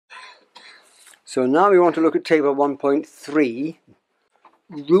So now we want to look at table 1.3,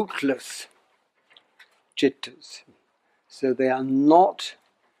 rootless chittas. So they are not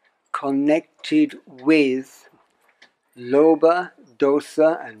connected with lobha,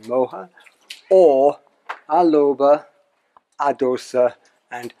 dosa and moha, or alobha, adosa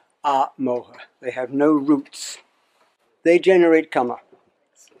and amoha. They have no roots. They generate karma.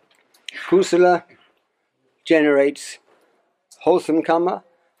 Kusala generates wholesome karma,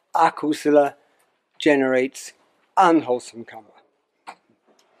 akusala generates unwholesome karma.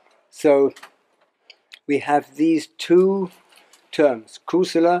 So we have these two terms,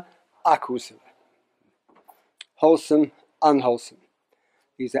 kusala, akusala, wholesome, unwholesome.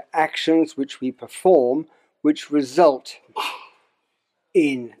 These are actions which we perform which result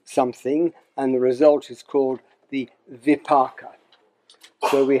in something, and the result is called the vipaka.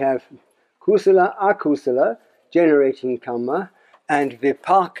 So we have kusala, akusala generating karma, and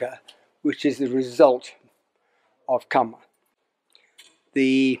vipaka, which is the result of karma.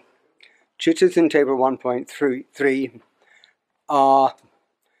 The chittas in table 1.3 are,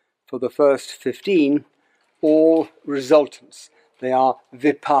 for the first 15, all resultants. They are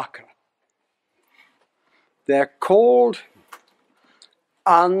vipaka. They're called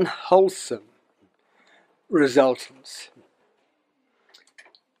unwholesome resultants.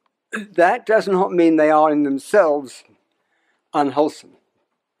 That does not mean they are in themselves unwholesome,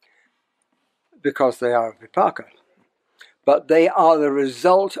 because they are vipaka, but they are the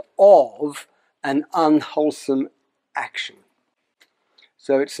result of an unwholesome action.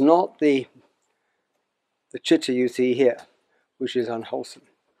 So it's not the citta you see here, which is unwholesome.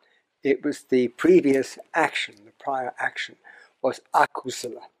 It was the previous action, the prior action, was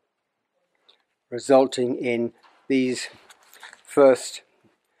akusala, resulting in these first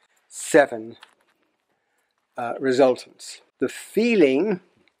 7 resultants. The feeling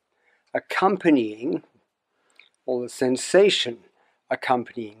accompanying, or the sensation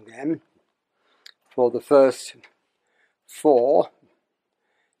accompanying them, for the first 4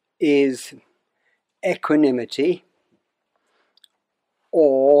 is equanimity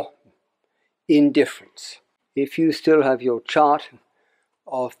or indifference. If you still have your chart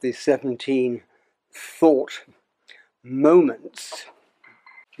of the 17 thought moments,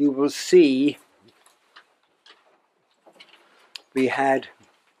 you will see we had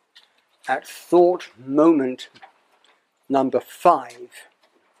at thought moment number 5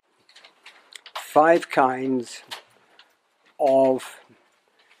 kinds of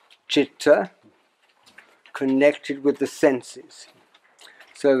citta connected with the senses.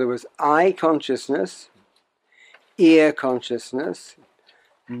 So there was eye consciousness, ear consciousness,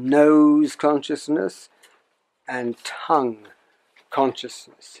 nose consciousness, and tongue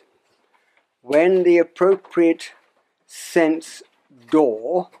consciousness. When the appropriate sense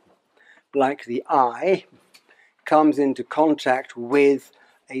door, like the eye, comes into contact with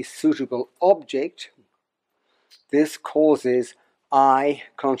a suitable object, this causes eye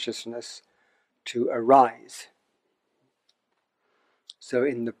consciousness to arise. So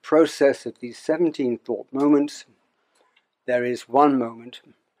in the process of these 17 thought moments, there is one moment,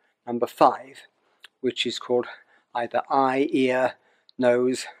 number 5, which is called either eye, ear,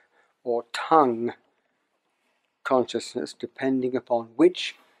 nose, or tongue consciousness, depending upon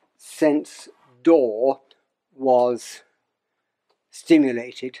which sense door was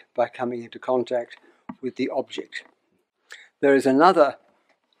stimulated by coming into contact with the object. There is another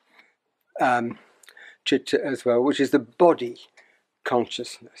citta as well, which is the body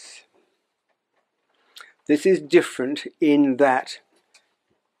consciousness. This is different in that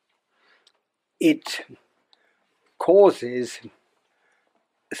it causes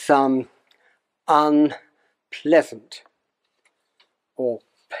some unpleasant or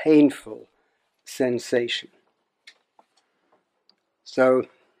painful sensation. So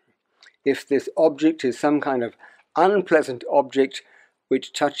if this object is some kind of unpleasant object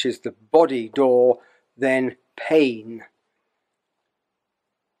which touches the body door, then pain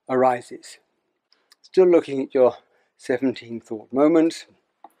arises. Still looking at your 17 thought moments,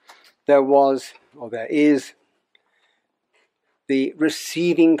 there was, or there is, the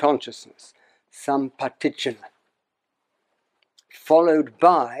receiving consciousness, sampatichana, followed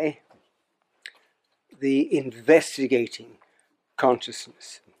by the investigating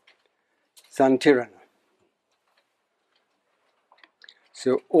consciousness, santirana.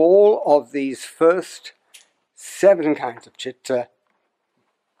 So all of these first 7 kinds of citta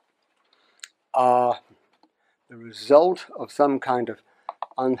are the result of some kind of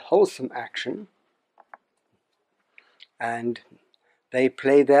unwholesome action, and they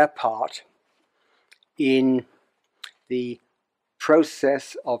play their part in the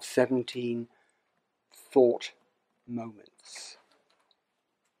process of 17 thought moments.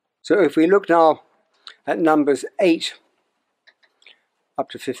 So if we look now at numbers 8 up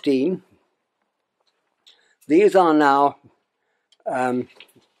to 15, these are now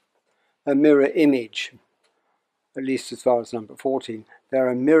a mirror image, at least as far as number 14. They're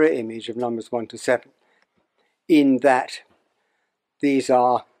a mirror image of numbers 1 to 7, in that these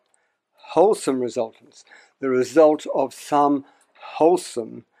are wholesome resultants, the result of some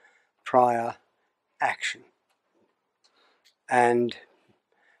wholesome prior action. And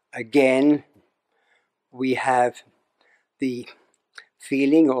again, we have the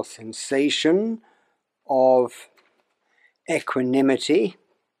feeling or sensation of equanimity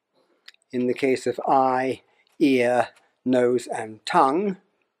in the case of eye, ear, nose and tongue.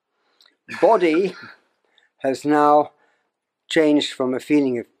 Body has now changed from a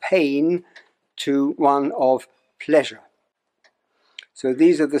feeling of pain to one of pleasure. So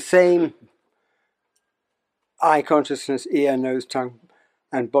these are the same eye consciousness, ear, nose, tongue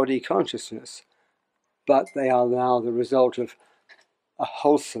and body consciousness, but they are now the result of a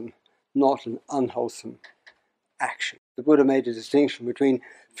wholesome, not an unwholesome action. The Buddha made a distinction between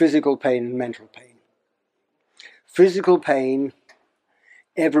physical pain and mental pain. Physical pain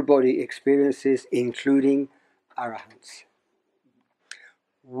everybody experiences, including arahants.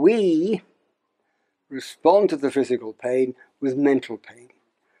 We respond to the physical pain with mental pain,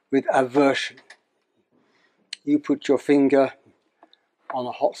 with aversion. You put your finger on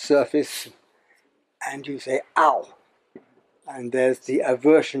a hot surface and you say, ow, and there's the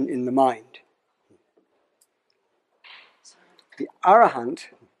aversion in the mind. The arahant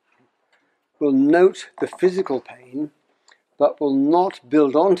will note the physical pain, but will not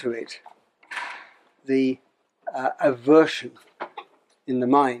build onto it the aversion in the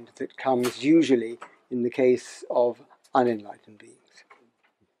mind that comes usually in the case of unenlightened beings.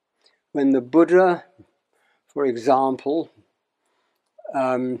 When the Buddha, for example,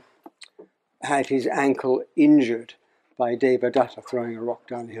 had his ankle injured by Devadatta throwing a rock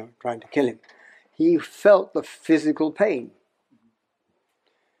down here trying to kill him, he felt the physical pain.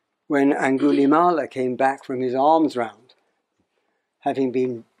 When Angulimala came back from his alms round, having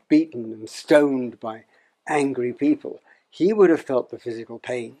been beaten and stoned by angry people, he would have felt the physical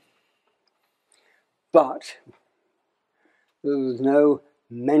pain. But there was no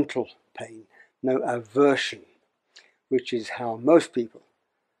mental pain, no aversion, which is how most people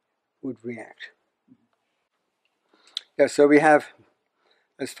would react. Yeah, so we have,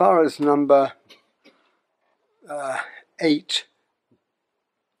 as far as number 8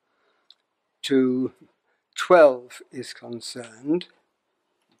 to 12 is concerned,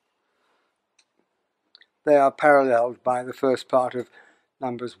 they are paralleled by the first part of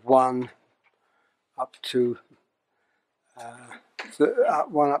numbers 1 up to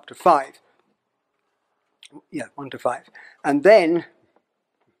 1 up to 5. Yeah, 1 to 5. And then,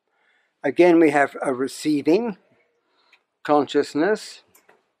 again, we have a receiving consciousness,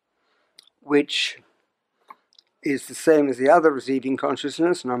 which is the same as the other receiving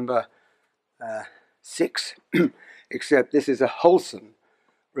consciousness, number 6, except this is a wholesome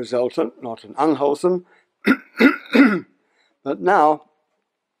resultant, not an unwholesome. But now,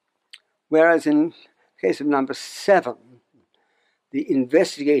 whereas in the case of number 7, the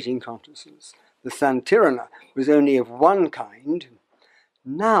investigating consciousness, the Santirana, was only of one kind,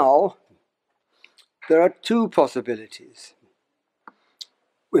 now there are two possibilities.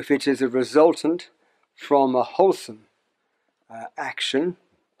 If it is a resultant from a wholesome action,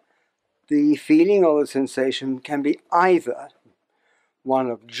 the feeling or the sensation can be either one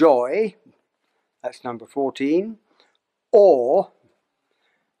of joy, that's number 14, or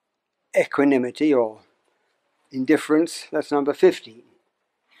equanimity or indifference, that's number 15.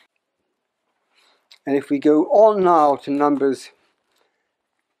 And if we go on now to numbers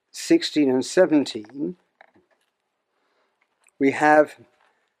 16 and 17, we have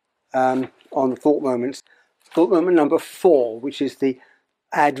on the thought moments, thought moment number 4, which is the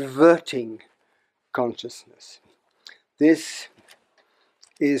adverting consciousness. This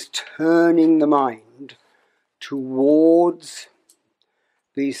is turning the mind towards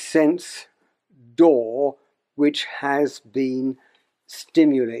the sense door which has been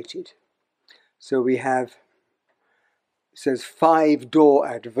stimulated. So we have, it says 5 door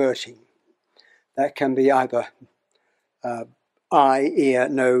adverting. That can be either eye, ear,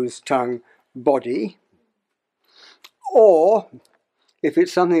 nose, tongue, body, or if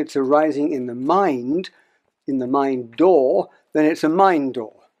it's something that's arising in the mind door, then it's a mind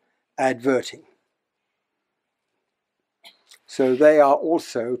door adverting. So they are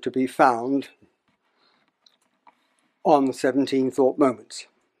also to be found on the 17 thought moments.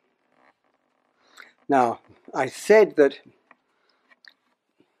 Now, I said that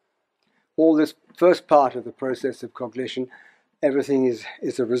all this first part of the process of cognition, everything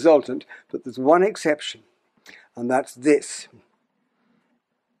is a resultant, but there's one exception, and that's this.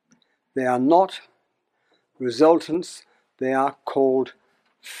 They are not resultants, they are called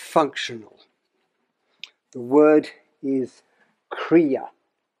functional. The word is kriya.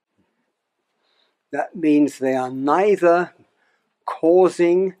 That means they are neither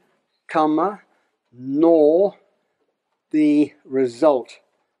causing karma nor the result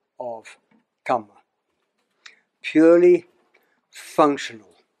of karma. Purely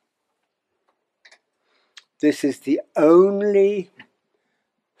functional. This is the only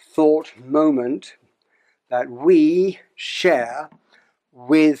thought moment that we share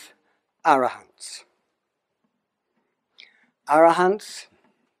with arahants. Arahants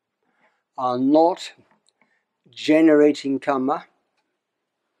are not generating karma.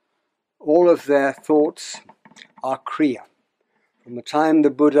 All of their thoughts are kriya. From the time the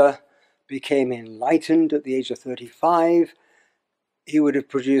Buddha became enlightened at the age of 35, he would have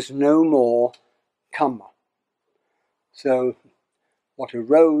produced no more karma. So what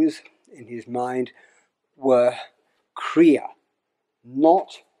arose in his mind were kriya,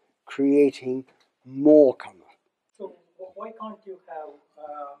 not creating more karma. So why can't you have,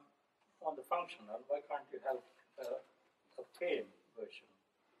 on the functional, why can't you have a pain version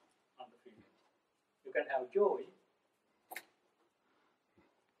on the feeling? You can have joy.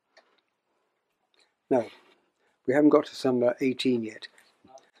 No, we haven't got to number 18 yet.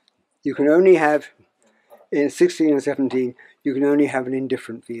 You can only have, in 16 and 17, you can only have an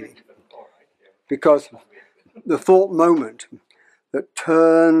indifferent feeling. Because the thought moment that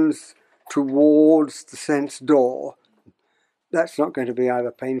turns towards the sense door, that's not going to be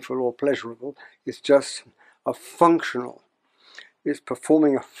either painful or pleasurable. It's just a functional. It's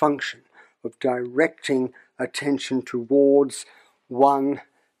performing a function of directing attention towards one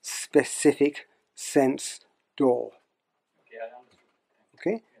specific sense door. Okay, I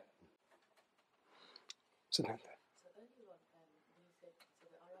understand. Okay? Samantha. So earlier on, you said so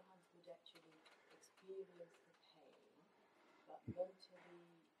the arahants would actually experience the pain, but mentally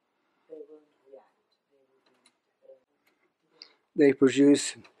they won't react. They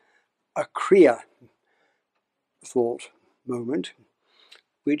produce a kriya thought moment,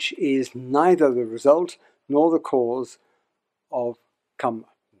 which is neither the result nor the cause of karma.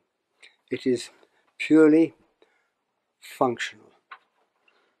 It is purely functional.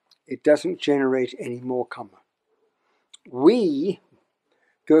 It doesn't generate any more karma. We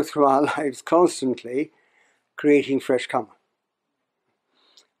go through our lives constantly creating fresh karma.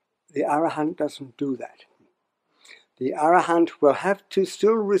 The arahant doesn't do that. The arahant will have to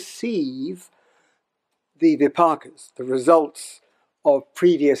still receive the vipakas, the results of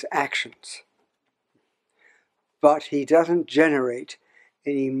previous actions. But he doesn't generate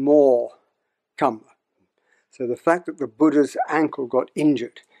any more karma. So the fact that the Buddha's ankle got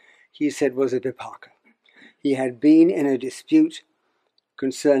injured, he said, was a vipaka. He had been in a dispute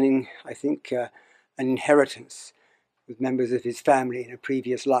concerning, I think, an inheritance with members of his family in a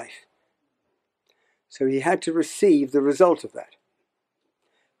previous life. So he had to receive the result of that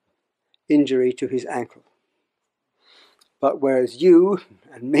injury to his ankle. But whereas you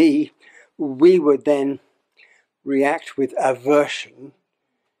and me, we would then react with aversion,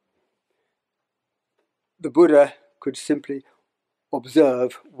 the Buddha could simply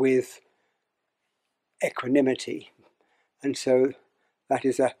observe with equanimity. And so that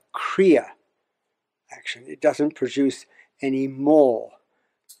is a kriya action. It doesn't produce any more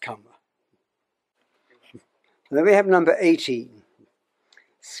karma. And then we have number 18,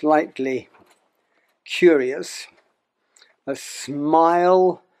 slightly curious, a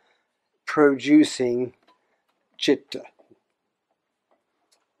smile producing citta.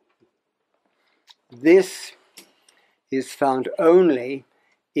 This is found only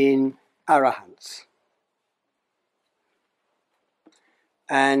in arahants.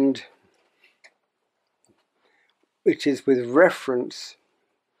 And it is with reference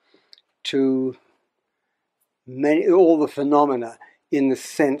to all the phenomena in the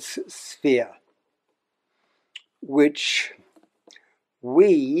sense sphere, which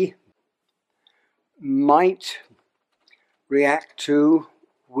we might react to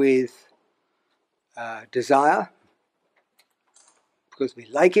with desire, because we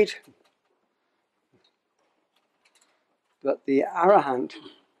like it, but the arahant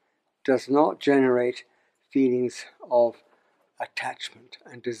does not generate feelings of attachment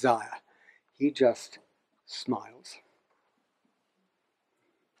and desire. He just smiles.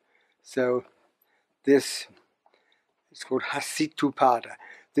 So this is called hasitupada.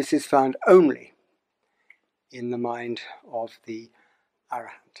 This is found only in the mind of the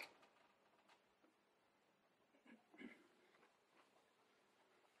Arahant.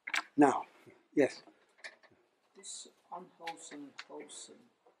 Now, yes? This unwholesome and wholesome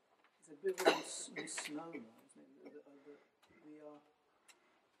is a bit of a misnomer, isn't it?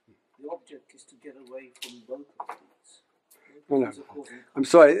 The object is to get away from both of these. No. I'm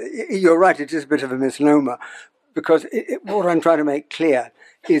sorry, you're right, it is a bit of a misnomer, because what I'm trying to make clear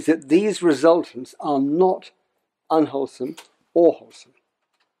is that these resultants are not unwholesome or wholesome.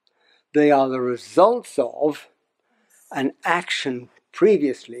 They are the results of an action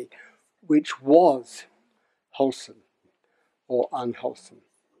previously which was wholesome or unwholesome.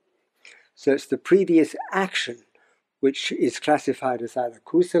 So it's the previous action which is classified as either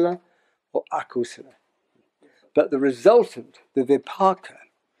kusala or akusala. But the resultant, the vipaka,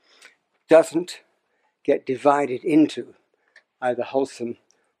 doesn't get divided into either wholesome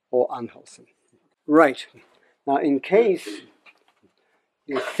or unwholesome. Right. Now, in case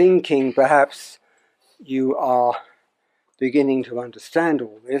you're thinking perhaps you are beginning to understand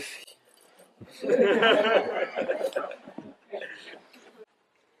all this, the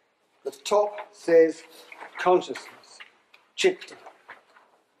top says consciousness, Citta.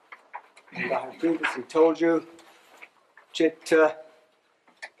 And I have previously told you, Citta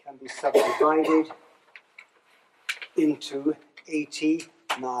can be subdivided into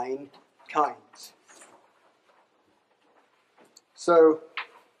 89 kinds. So,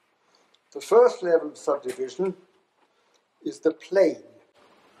 the first level of subdivision is the plane.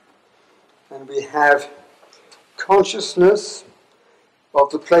 And we have consciousness of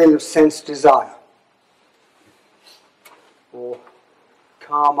the plane of sense desire, or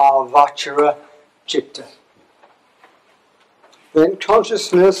kama vachara citta. Then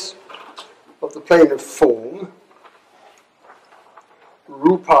consciousness of the plane of form,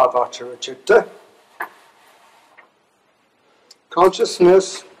 rupa vachara citta.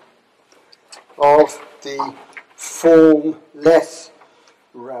 Consciousness of the formless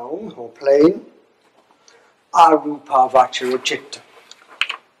realm or plane, arupa vachara citta.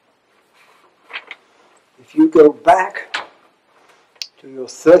 If you go back to your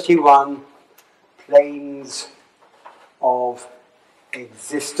 31 planes of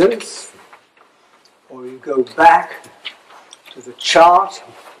existence, or you go back to the chart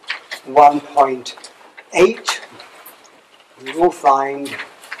 1.8, you will find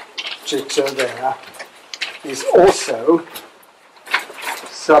Citta there is also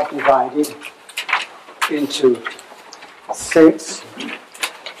subdivided into sense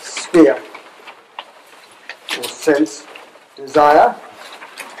sphere, or sense desire,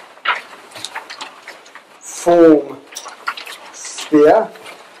 form sphere,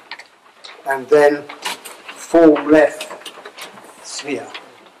 and then formless sphere.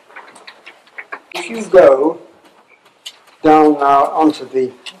 If you go down now onto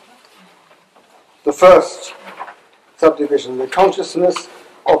the first subdivision, the consciousness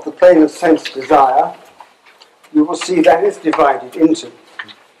of the plane of sense desire, you will see that is divided into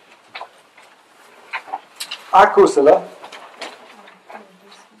akusala,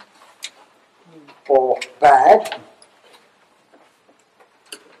 or bad,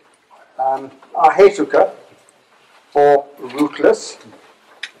 ahetuka, or rootless,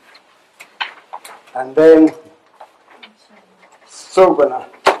 and then sobana,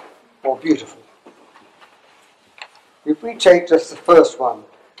 or beautiful. If we take just the first one,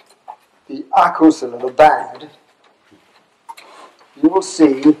 the akusala, the bad, you will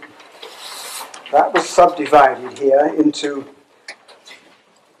see that was subdivided here into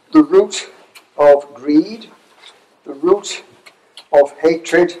the root of greed, the root of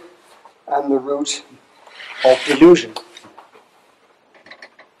hatred, and the root of delusion.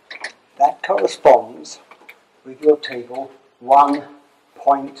 That corresponds with your table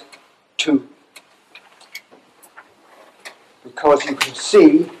 1.2. Because you can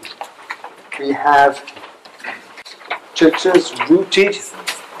see we have chittas rooted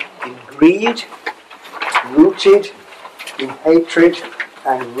in greed, rooted in hatred,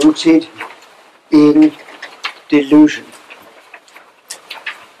 and rooted in delusion.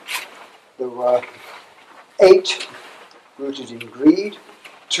 There were 8 rooted in greed,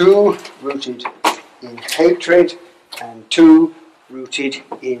 2 rooted in hatred, and 2 rooted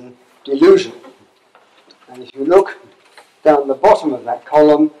in delusion. And if you look down the bottom of that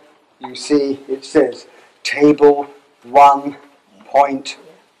column, you see it says table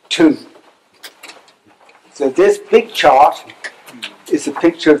 1.2. So this big chart is a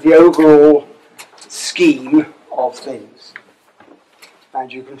picture of the overall scheme of things.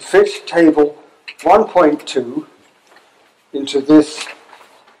 And you can fit table 1.2 into this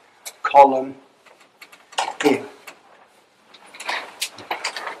column here.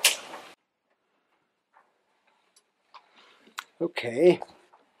 Okay,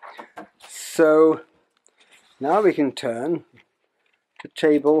 so now we can turn to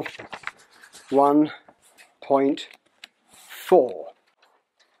table 1.4.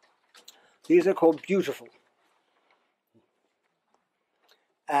 These are called beautiful,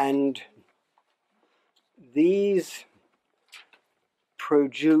 and these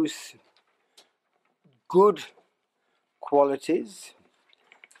produce good qualities.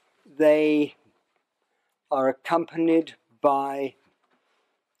 They are accompanied by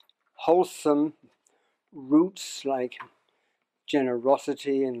wholesome roots like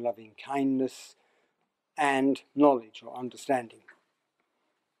generosity and loving kindness and knowledge or understanding.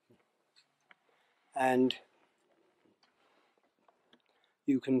 And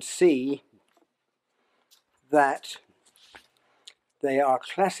you can see that they are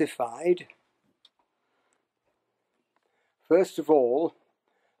classified, first of all,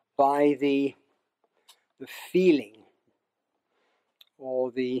 by the feeling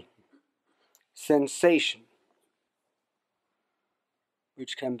or the sensation,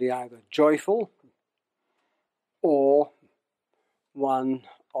 which can be either joyful or one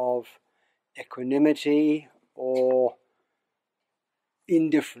of equanimity or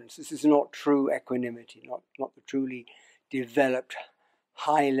indifference. This is not true equanimity, not the truly developed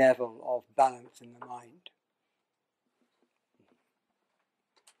high level of balance in the mind.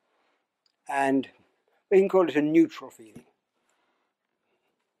 And we can call it a neutral feeling,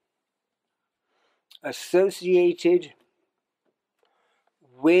 associated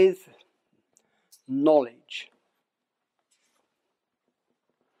with knowledge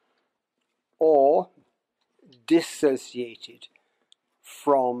or dissociated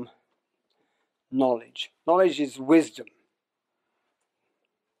from knowledge. Knowledge is wisdom.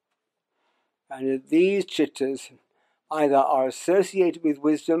 And these chittas either are associated with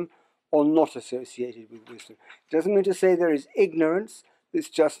wisdom or not associated with wisdom. It doesn't mean to say there is ignorance, it's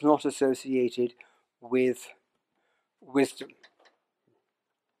just not associated with wisdom.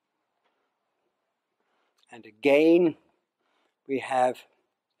 And again, we have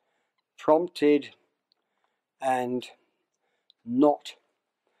prompted and not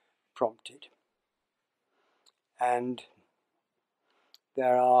prompted. And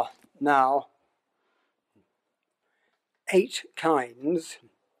there are now 8 kinds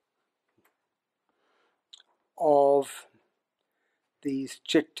of these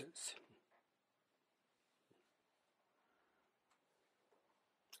chittas.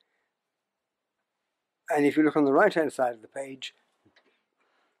 And if you look on the right-hand side of the page,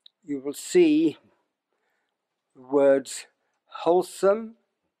 you will see the words wholesome,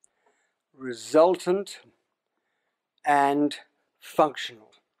 resultant, and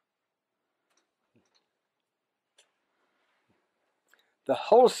functional. The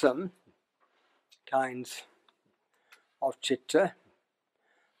wholesome kinds of chitta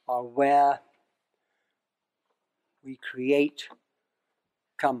are where we create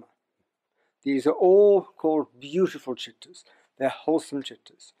karma. These are all called beautiful chittas. They're wholesome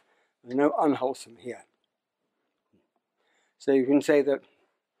chittas. There's no unwholesome here. So you can say that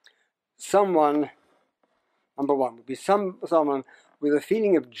someone, number one, would be someone with a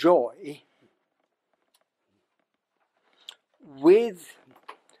feeling of joy with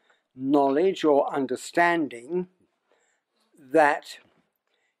knowledge or understanding that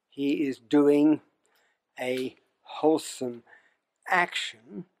he is doing a wholesome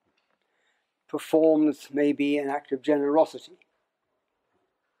action, performs maybe an act of generosity.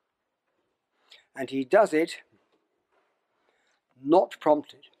 And he does it not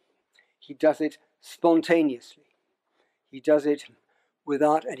prompted. He does it spontaneously. He does it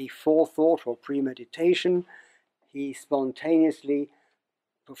without any forethought or premeditation. He spontaneously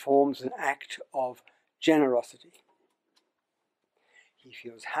performs an act of generosity. He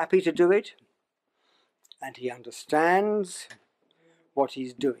feels happy to do it, and he understands what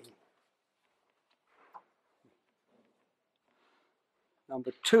he's doing.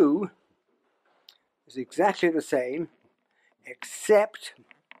 Number 2 is exactly the same, except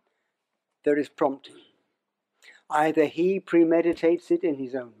there is prompting. Either he premeditates it in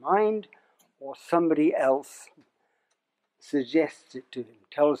his own mind, or somebody else suggests it to him,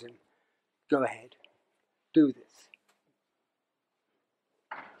 tells him, go ahead, do this.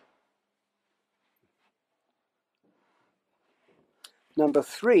 Number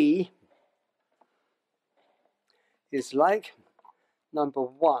 3 is like number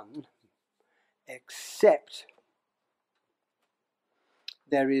 1, except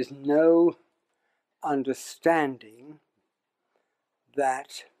there is no understanding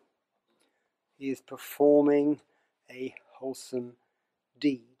that he is performing a wholesome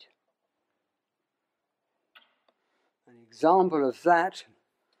deed. An example of that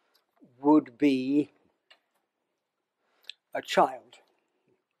would be a child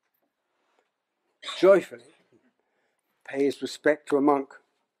joyfully pays respect to a monk.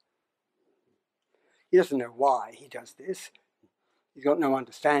 He doesn't know why he does this. He's got no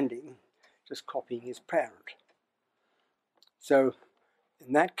understanding, just copying his parent. So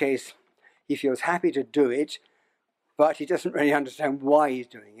in that case, he feels happy to do it, but he doesn't really understand why he's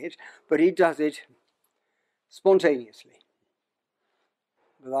doing it, but he does it spontaneously,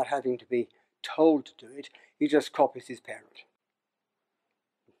 without having to be told to do it. He just copies his parent.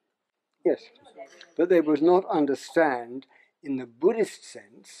 Yes, but they would not understand, in the Buddhist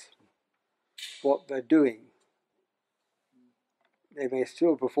sense, what they're doing. They may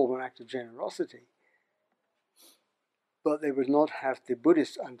still perform an act of generosity, but they would not have the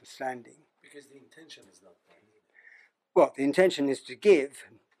Buddhist understanding. Because the intention is not there. Well, the intention is to give,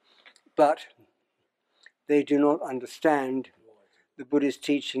 but they do not understand the Buddhist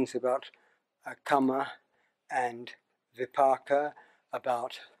teachings about karma and vipaka,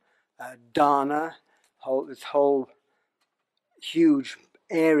 about dana, this whole huge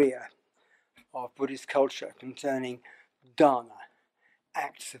area of Buddhist culture concerning dana,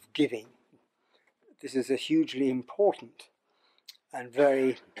 acts of giving. This is a hugely important and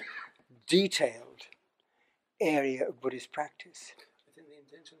very detailed area of Buddhist practice. I think the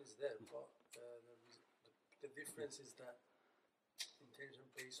intention is there, but the difference is that intention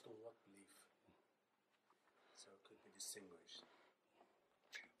based on what belief. So it could be distinguished.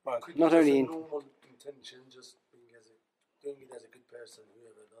 Well, Could not be only just in a normal intention, just doing it as a good person,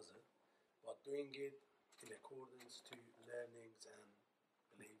 whoever does it, but doing it in accordance to learnings and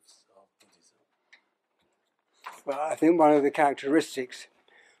beliefs of Buddhism. well, I think one of the characteristics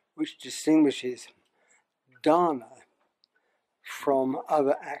which distinguishes dana from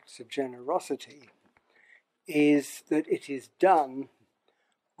other acts of generosity is that it is done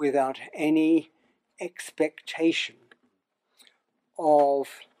without any expectation of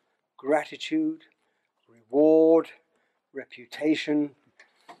gratitude, reward, reputation,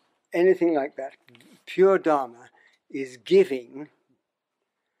 anything like that. Pure dana is giving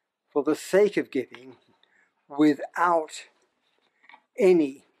for the sake of giving without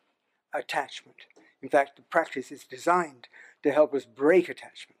any attachment. In fact, the practice is designed to help us break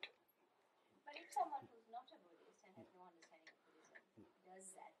attachment. But if someone who's not a Buddhist and has no understanding of Buddhism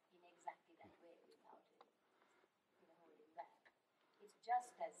does that in exactly that way without it, holding back, it's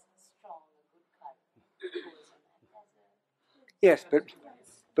just as strong a good karma as a... Yes, but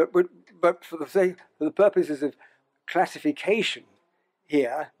for the purposes of classification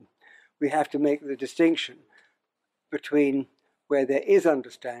here, we have to make the distinction between where there is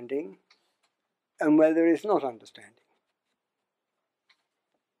understanding and where there is not understanding.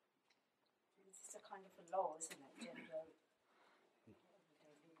 It's a kind of a law, isn't it? General.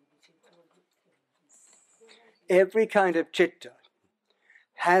 Every kind of citta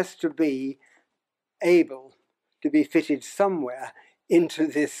has to be able to be fitted somewhere into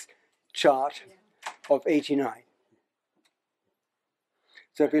this chart of 89.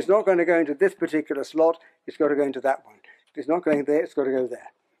 So if it's not going to go into this particular slot, it's got to go into that one. If it's not going there, it's got to go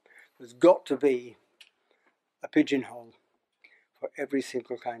there. There's got to be a pigeonhole for every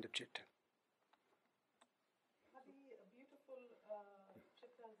single kind of citta.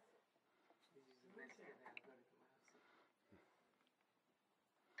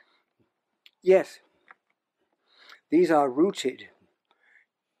 Yes, these are rooted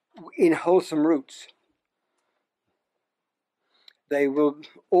in wholesome roots. They will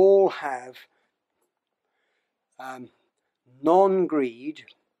all have non-greed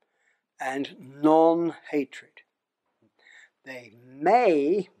and non-hatred. They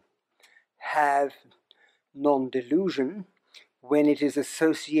may have non-delusion when it is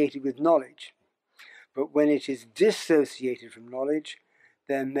associated with knowledge, but when it is dissociated from knowledge,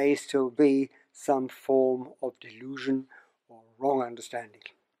 there may still be some form of delusion or wrong understanding.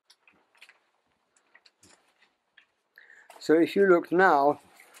 So if you look now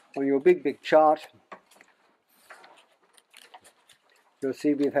on your big chart, you'll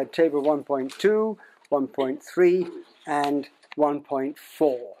see we've had table 1.2, 1.3 and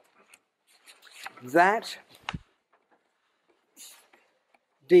 1.4. That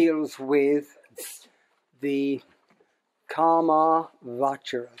deals with the Kama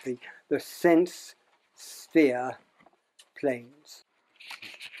Vachara, the sense sphere planes.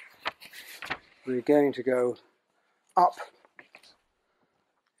 We're going to go up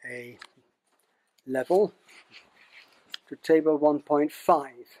a level to table 1.5.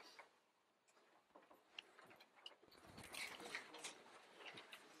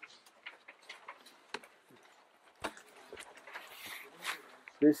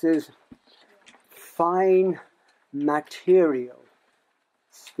 This is fine material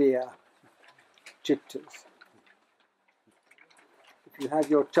sphere, Chittas. If you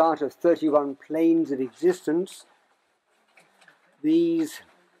have your chart of 31 planes of existence, these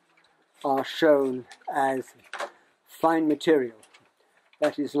are shown as fine material.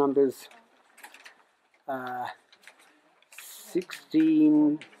 That is numbers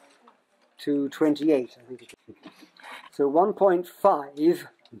 16 to 28, I think it is. So 1.5,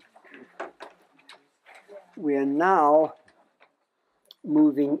 we are now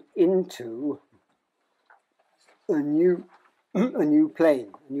moving into a new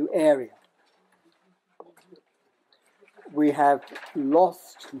plane, a new area. We have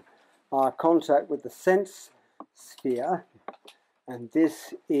lost our contact with the sense sphere, and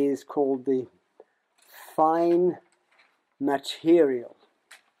this is called the fine material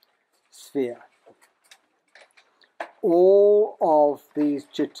sphere. All of these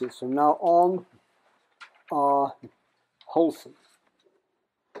chittas from now on are wholesome.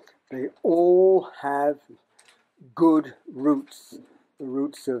 They all have good roots, the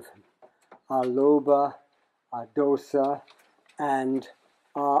roots of our lobha, our dosa, and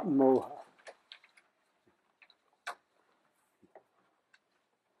our moha.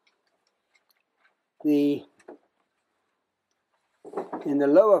 In the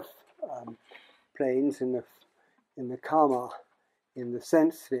lower planes, in the kama, in the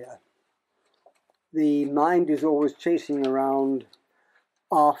sense sphere, the mind is always chasing around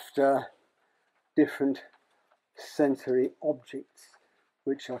after different sensory objects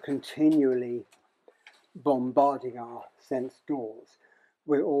which are continually bombarding our sense doors.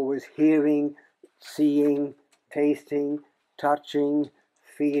 We're always hearing, seeing, tasting, touching,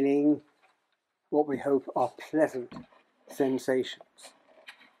 feeling what we hope are pleasant sensations.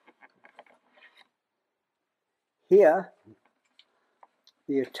 Here,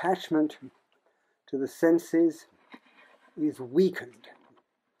 the attachment to the senses is weakened.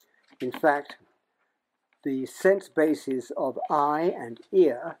 In fact, the sense bases of eye and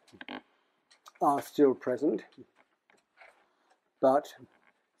ear are still present, but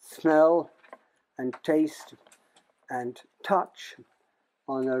smell and taste and touch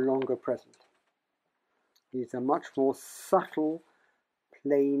are no longer present. These are much more subtle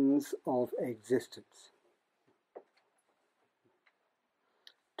planes of existence.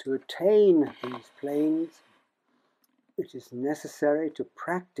 To attain these planes, it is necessary to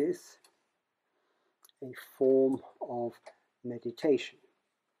practice a form of meditation,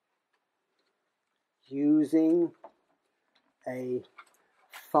 using a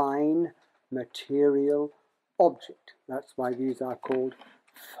fine material object. That's why these are called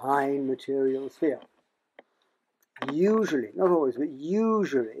fine material sphere. Usually, not always, but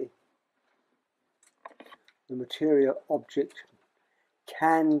usually, the material object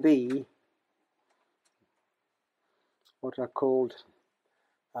can be what are called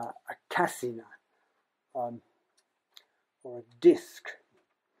a kasina, or a disc,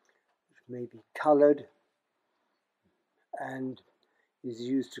 which may be coloured and is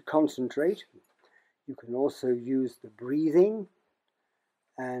used to concentrate. You can also use the breathing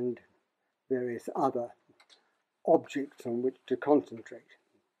and various other objects on which to concentrate.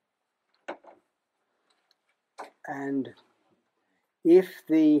 And if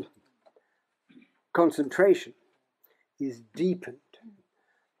the concentration is deepened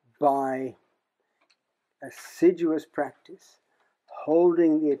by assiduous practice,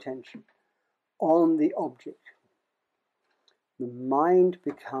 holding the attention on the object, the mind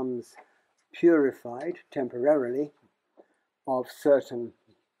becomes purified temporarily of certain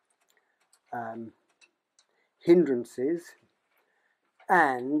hindrances,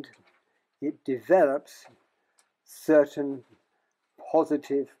 and it develops certain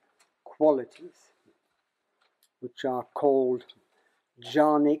positive qualities, which are called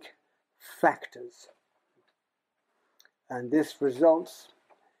jhanic factors. And this results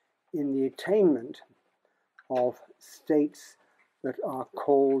in the attainment of states that are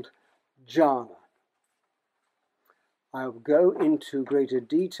called jhana. I'll go into greater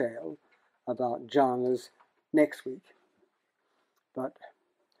detail about jhanas next week, but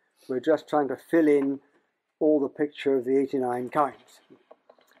we're just trying to fill in all the picture of the 89 kinds.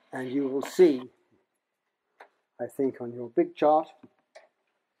 And you will see, I think on your big chart,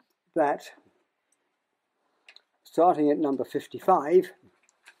 that starting at number 55,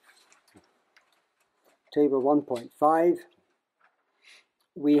 table 1.5,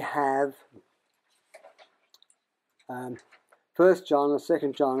 we have first jhana,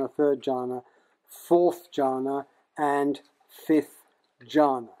 second jhana, third jhana, fourth jhana, and fifth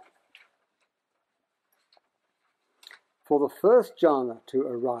jhana. for the first jhana to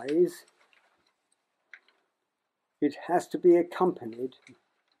arise, it has to be accompanied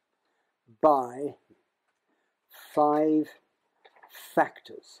by 5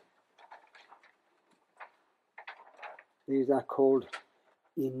 factors. These are called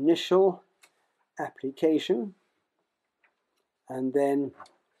initial application and then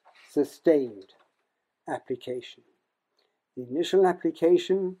sustained application. The initial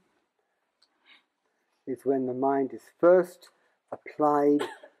application is when the mind is first applied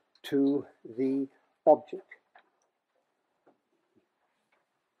to the object.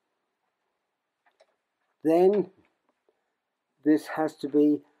 Then this has to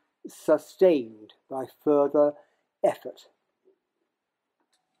be sustained by further effort.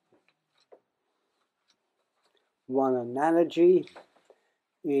 One analogy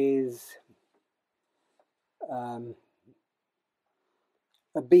is a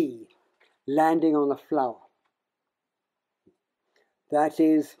bee landing on a flower. That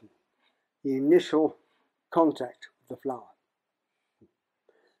is the initial contact with the flower.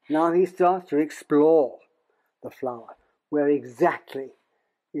 Now he starts to explore the flower. Where exactly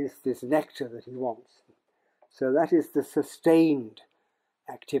is this nectar that he wants? So that is the sustained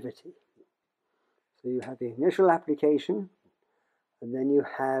activity. So you have the initial application, and then you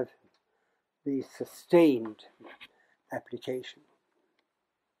have the sustained application.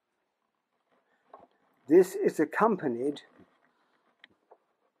 This is accompanied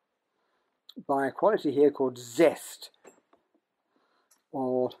by a quality here called zest,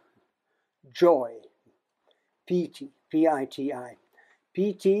 or joy, piti, P-I-T-I.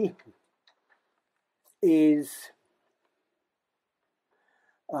 Piti is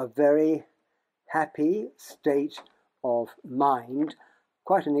a very happy state of mind,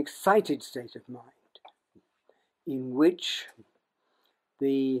 quite an excited state of mind, in which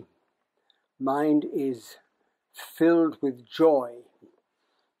the mind is filled with joy.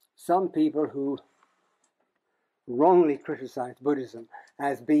 Some people who wrongly criticize Buddhism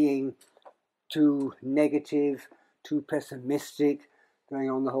as being too negative, too pessimistic, going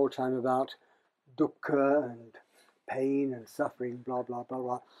on the whole time about dukkha and pain and suffering, blah, blah, blah,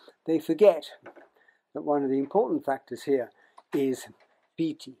 blah. They forget that one of the important factors here is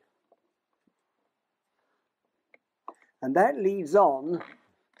piti. And that leads on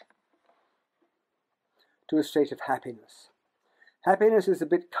to a state of happiness. Happiness is a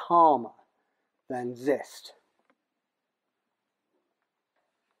bit calmer than zest.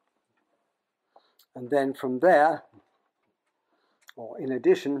 And then from there, or in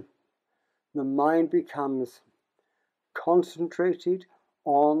addition, the mind becomes concentrated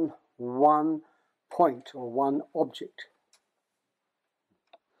on one point or one object.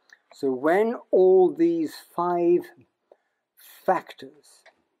 So when all these 5 factors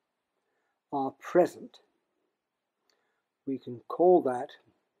are present, we can call that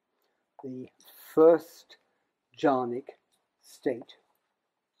the first jhanic state.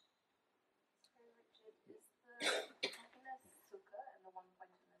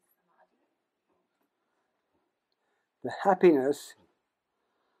 The happiness,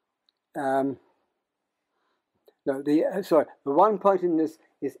 the one-pointedness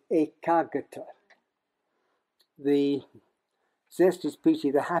is ekagata. The zest is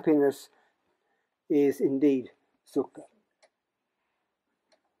piti, the happiness is indeed sukha.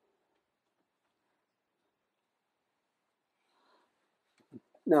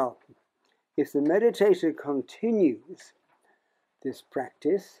 Now, if the meditator continues this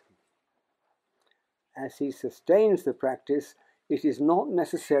practice, as he sustains the practice, it is not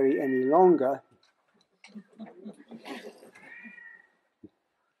necessary any longer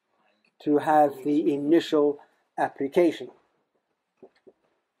to have the initial application.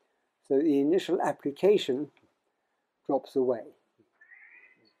 So the initial application drops away.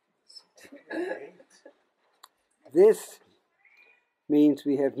 This means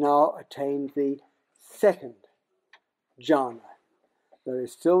we have now attained the second jhana. There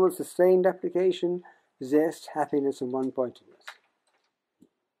is still the sustained application, zest, happiness, and one-pointedness.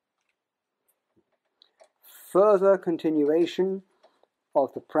 Further continuation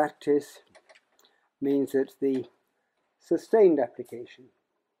of the practice means that the sustained application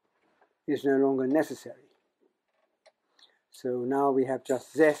is no longer necessary. So now we have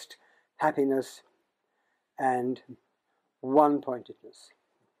just zest, happiness, and one-pointedness.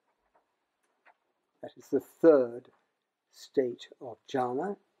 That is the third state of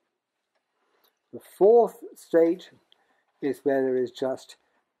jhana. The fourth state is where there is just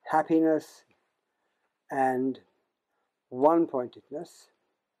happiness and one-pointedness.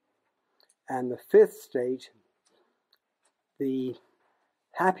 And the fifth state, the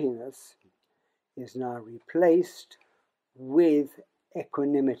happiness is now replaced with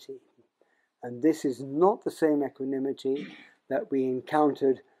equanimity. And this is not the same equanimity that we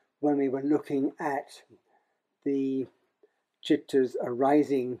encountered when we were looking at the chittas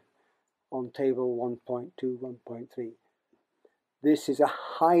arising on table 1.2, 1.3. This is a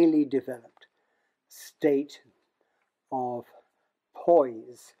highly developed state of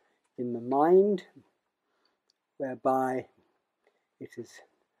poise in the mind, whereby it is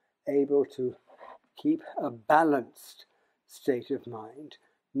able to keep a balanced state of mind,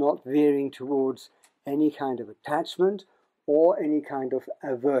 not veering towards any kind of attachment or any kind of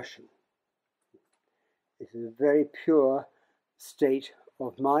aversion. It is a very pure state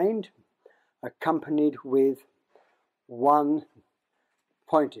of mind, accompanied with one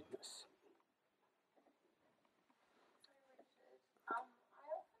pointedness.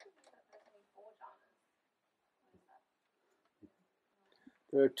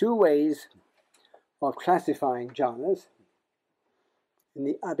 There are two ways of classifying jhanas. In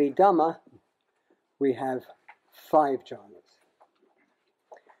the Abhidhamma, we have 5 jhanas.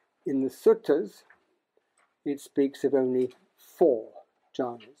 In the suttas, it speaks of only 4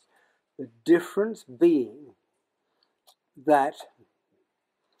 jhanas. The difference being that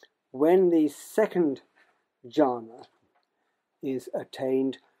when the second jhana is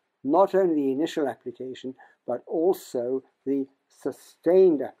attained, not only the initial application, but also the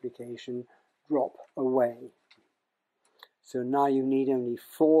sustained application drop away. So now you need only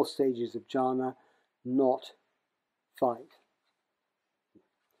 4 stages of jhana, not 5.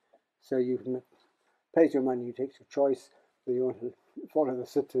 So you can place your money, you take your choice, whether you want to follow the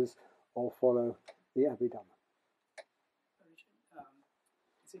suttas or follow the Abhidhamma.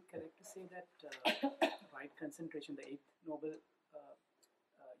 Is it correct to say that right concentration, the 8th noble,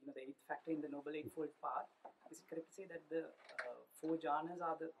 the 8th factor in the noble eightfold path, is it correct to say that the 4 jhanas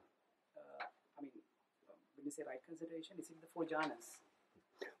are the, when you say right concentration, is it the 4 jhanas?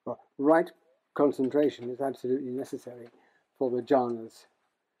 Well, right concentration is absolutely necessary for the jhanas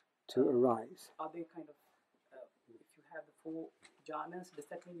to arise. Are they kind of, if you have the 4 jhanas, does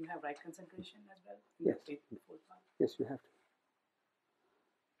that mean you have right concentration as well? Yes. The eightfold path? Yes, you have to.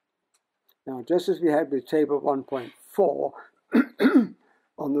 Now, just as we had with table 1.4,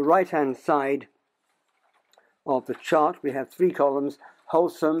 on the right-hand side of the chart, we have 3 columns: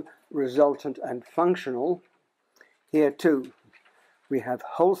 wholesome, resultant, and functional. Here too, we have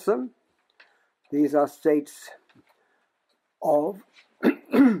wholesome. These are states of,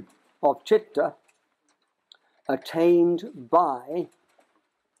 of citta attained by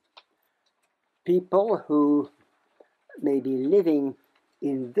people who may be living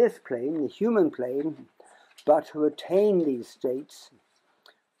in this plane, the human plane, but who attain these states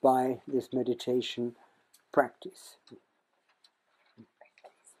by this meditation practice.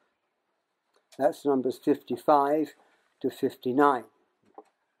 That's numbers 55 to 59.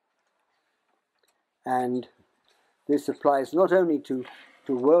 And this applies not only to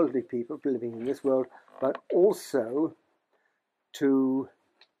worldly people living in this world, but also to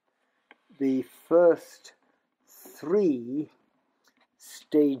the first 3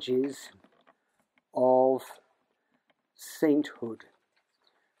 stages of sainthood.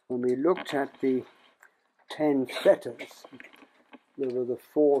 When we looked at the 10 fetters, there were the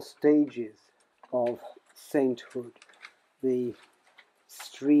 4 stages of sainthood: the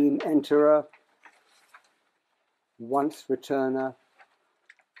stream enterer, once returner,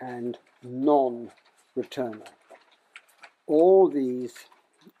 and non-returner. All these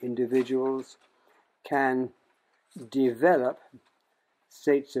individuals can develop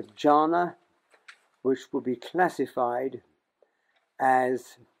states of jhana, which will be classified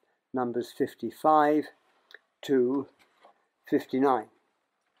as numbers 55 to 59.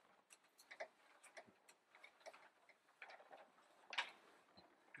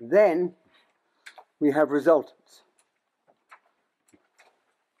 Then we have resultants.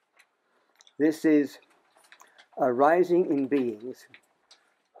 This is arising in beings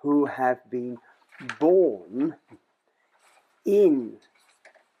who have been born in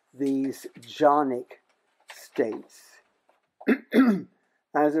these jhanic states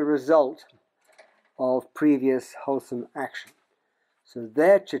as a result of previous wholesome action. So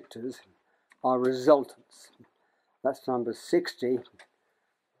their chittas are resultants. That's numbers 60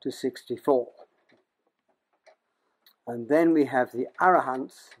 to 64. And then we have the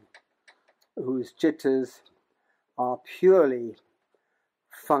arahants, whose chittas are purely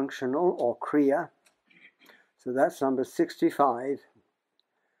functional or kriya. So that's number 65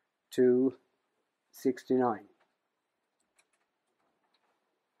 to 69.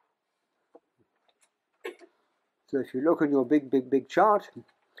 So if you look on your big chart,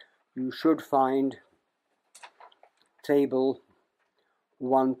 you should find table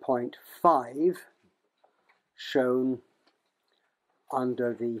 1.5 shown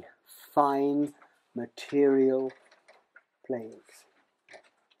under the fine material planes,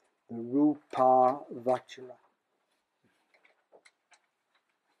 the Rupa Vachara.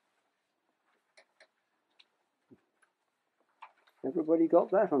 Everybody got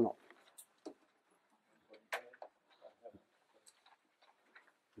that or not?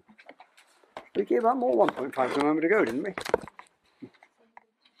 We gave up more 1.5s a moment ago, didn't we?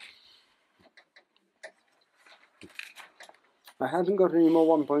 I haven't got any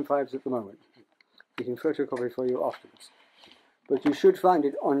more 1.5s at the moment. We can photocopy for you afterwards. But you should find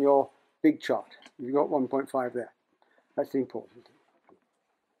it on your big chart. You've got 1.5 there. That's the important thing.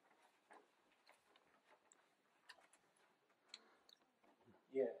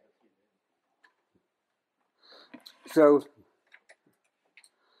 Yeah. So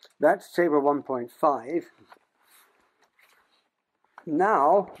that's table 1.5.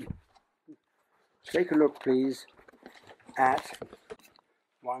 Now, take a look, please, at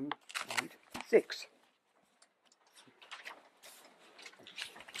 1.6.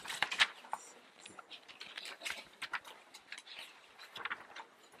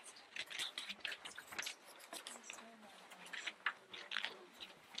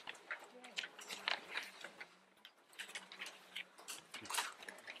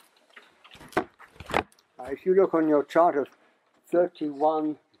 If you look on your chart of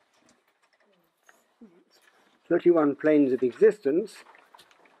 31 planes of existence,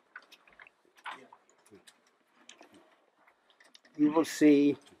 you will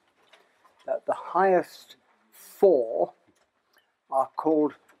see that the highest 4 are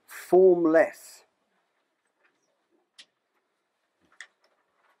called formless.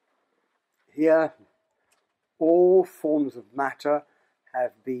 Here, all forms of matter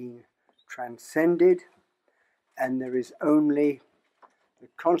have been transcended, and there is only the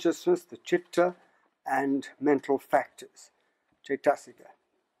consciousness, the citta, and mental factors, cetasika.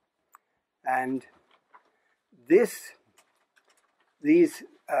 And these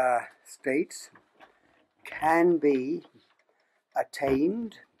states can be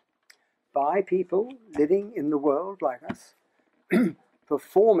attained by people living in the world like us,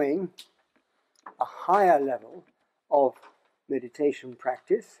 performing a higher level of meditation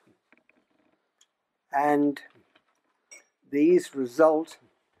practice, and these result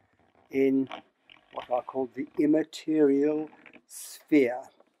in what are called the immaterial sphere,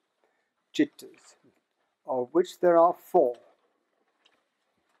 cittas, of which there are 4.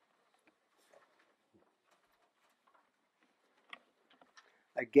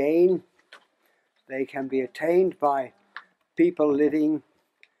 Again, they can be attained by people living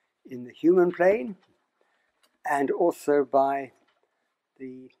in the human plane, and also by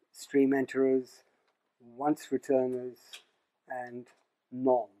the stream enterers, once returners, and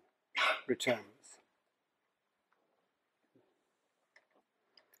non-returners.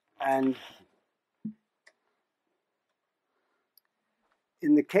 And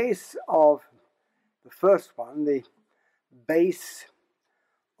in the case of the first one, the base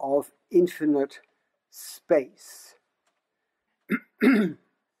of infinite space, the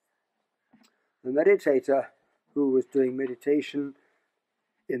meditator who was doing meditation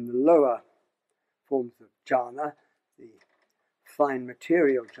in the lower forms of jhana, the fine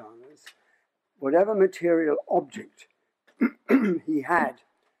material jhanas, whatever material object he had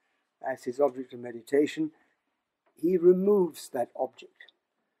as his object of meditation, he removes that object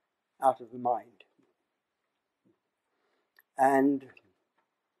out of the mind. And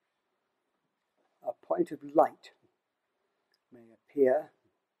a point of light may appear,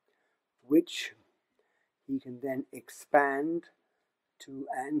 which he can then expand to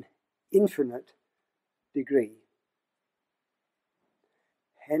an infinite degree.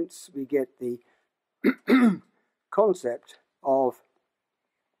 Hence we get the concept of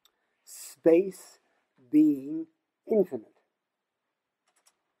space being infinite.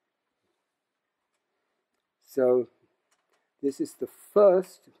 So this is the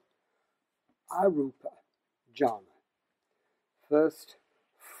first arupa jhana, first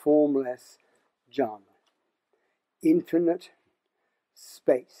formless jhana, infinite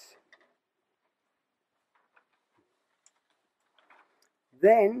space.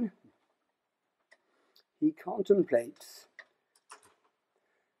 Then he contemplates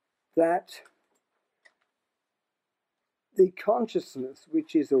that the consciousness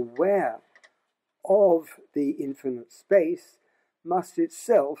which is aware of the infinite space must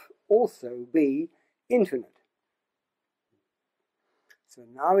itself also be infinite. So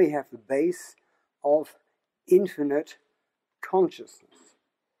now we have the base of infinite consciousness.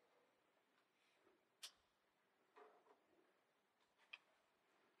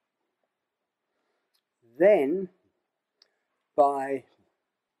 then, by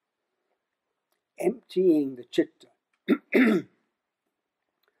emptying the citta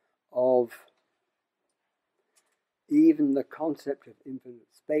of even the concept of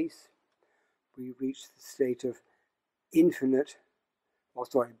infinite space, we reach the state of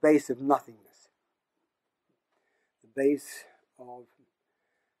base of nothingness. The base of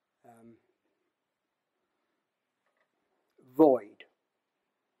void.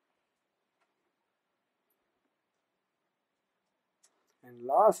 And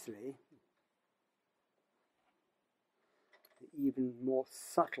lastly, the even more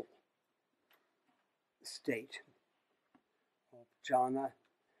subtle state of jhana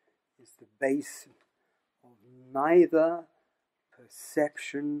is the base of neither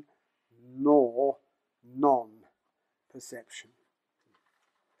perception nor non-perception.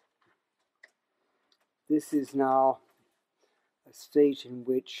 This is now a state in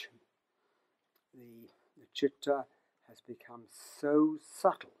which the citta has become so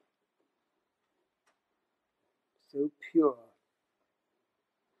subtle, so pure,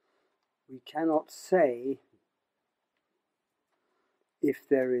 we cannot say if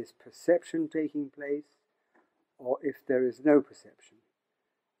there is perception taking place or if there is no perception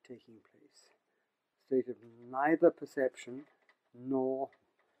taking place. State of neither perception nor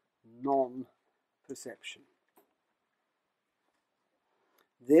non-perception.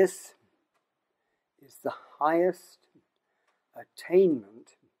 This is the highest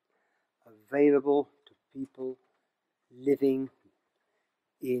attainment available to people living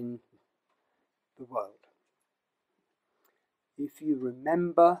in the world. If you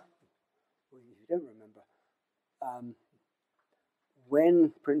remember, or if you don't remember,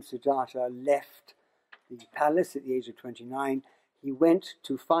 when Prince Siddhartha left the palace at the age of 29, he went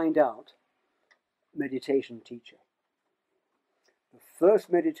to find out meditation teacher. The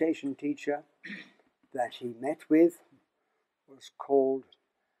first meditation teacher that he met with was called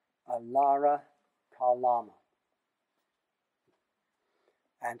Alara Kalama.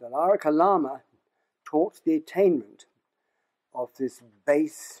 And Alara Kalama taught the attainment of this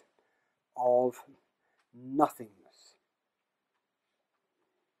base of nothingness.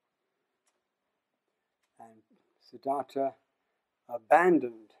 And Siddhartha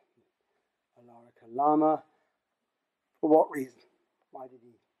abandoned Alara Kalama. For what reason? Why did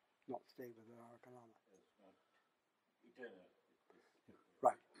he not stay with Alara Kalama?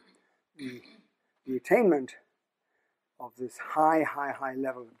 Right. The attainment of this high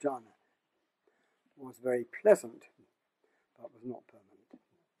level of jhana was very pleasant, but was not permanent.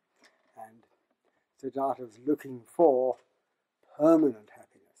 And Siddhartha was looking for permanent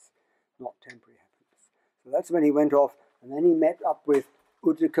happiness, not temporary happiness. So that's when he went off, and then he met up with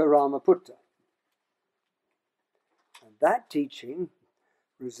Uddaka Ramaputta. And that teaching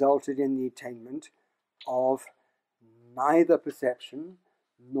resulted in the attainment of neither perception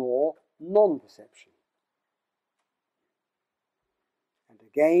nor non-perception. And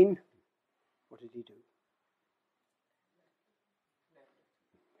again, what did he do?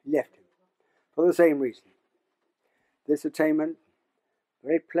 He left him for the same reason. This attainment,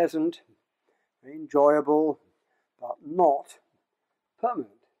 very pleasant, very enjoyable, but not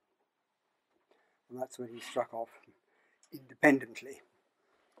permanent. And that's when he struck off independently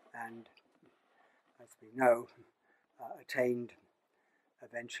and, as we know, attained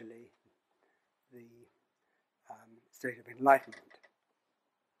eventually the state of enlightenment.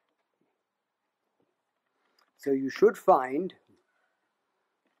 So you should find,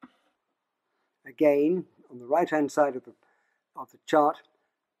 again, on the right-hand side of the chart,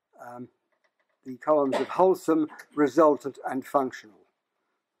 the columns of wholesome, resultant, and functional.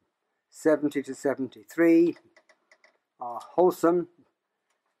 70 to 73 are wholesome.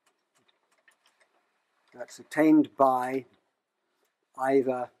 That's attained by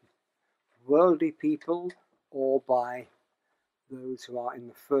either worldly people or by those who are in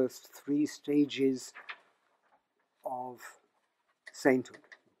the first 3 stages of sainthood.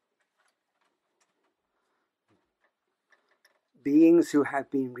 Beings who have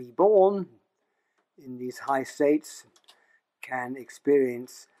been reborn in these high states can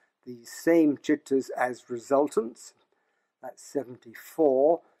experience the same cittas as resultants. That's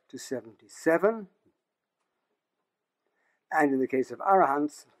 74 to 77. And in the case of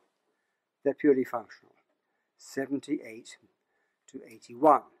arahants, they're purely functional, 78 to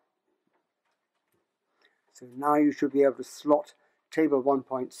 81. So now you should be able to slot table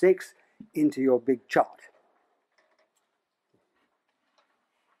 1.6 into your big chart.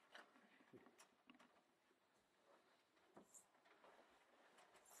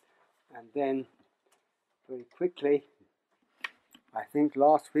 And then, very quickly, I think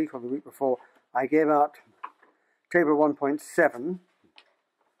last week or the week before, I gave out table 1.7,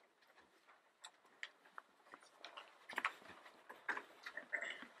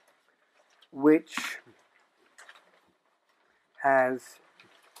 which has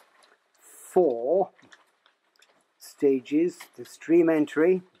 4 stages: the stream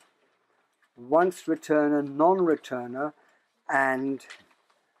entry, once returner, non-returner, and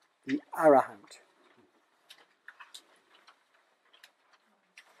the arahant.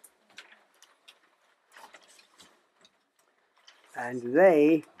 And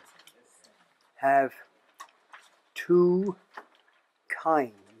they have 2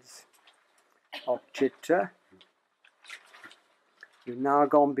 kinds of citta. We've now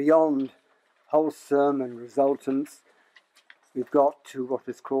gone beyond wholesome and resultants. We've got to what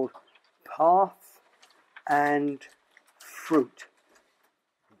is called path and fruit.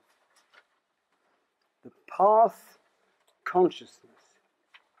 The path consciousness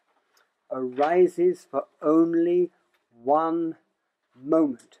arises for only one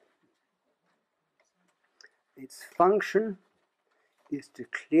moment. Its function is to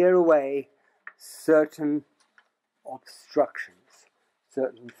clear away certain obstructions,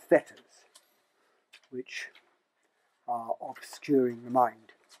 certain fetters, which are obscuring the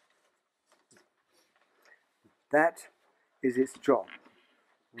mind. That is its job.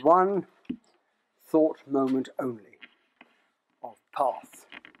 One thought moment only of path,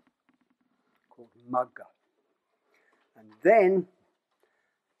 called magga. And then,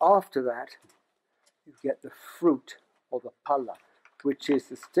 after that, you get the fruit, or the phala, which is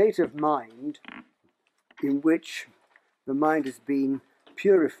the state of mind in which the mind has been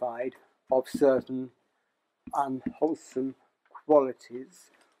purified of certain unwholesome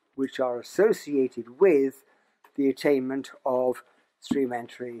qualities which are associated with the attainment of stream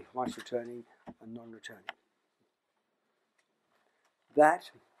entry, once returning, and non-returning.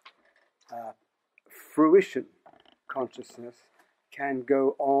 That fruition consciousness can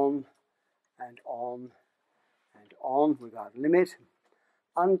go on and on and on without limit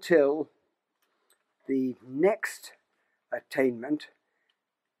until the next attainment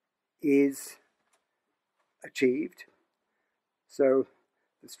is achieved. So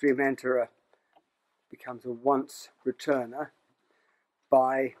the stream enterer becomes a once returner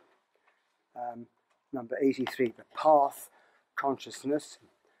by number 83, the path consciousness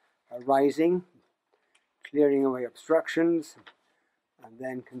arising, clearing away obstructions, and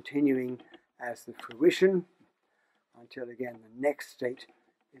then continuing as the fruition until again the next state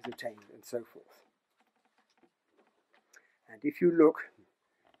is attained, and so forth. And if you look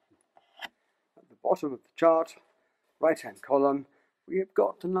at the bottom of the chart, right-hand column, we have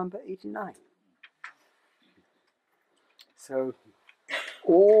got to number 89. So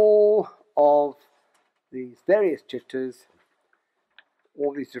all of these various cittas,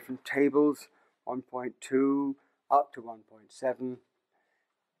 all these different tables, 1.2 up to 1.7,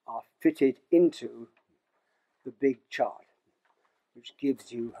 are fitted into the big chart, which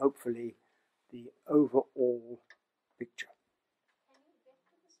gives you, hopefully, the overall picture. Can you get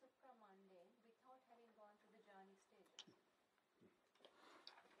to the supramundane without having gone to the jhani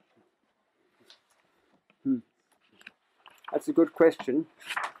stages? That's a good question.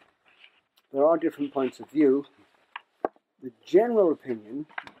 There are different points of view. The general opinion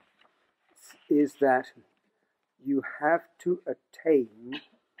is that you have to attain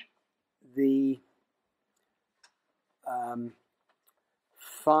the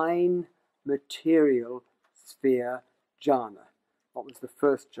fine material sphere jhana. What was the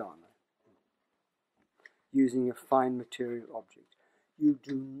first jhana? Using a fine material object. You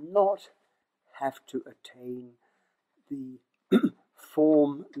do not have to attain the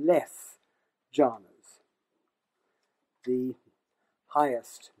formless jhanas, the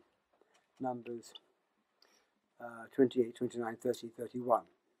highest numbers, 28, 29, 30, 31.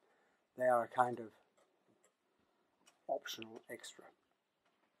 They are a kind of optional extra.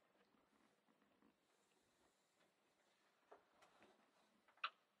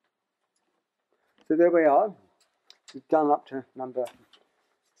 So there we are. We've done up to number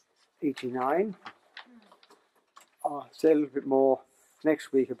 89. I'll say a little bit more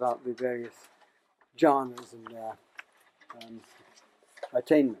next week about the various jhanas and their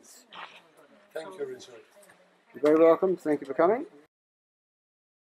attainments. Thank you, Richard. You're very welcome. Thank you for coming.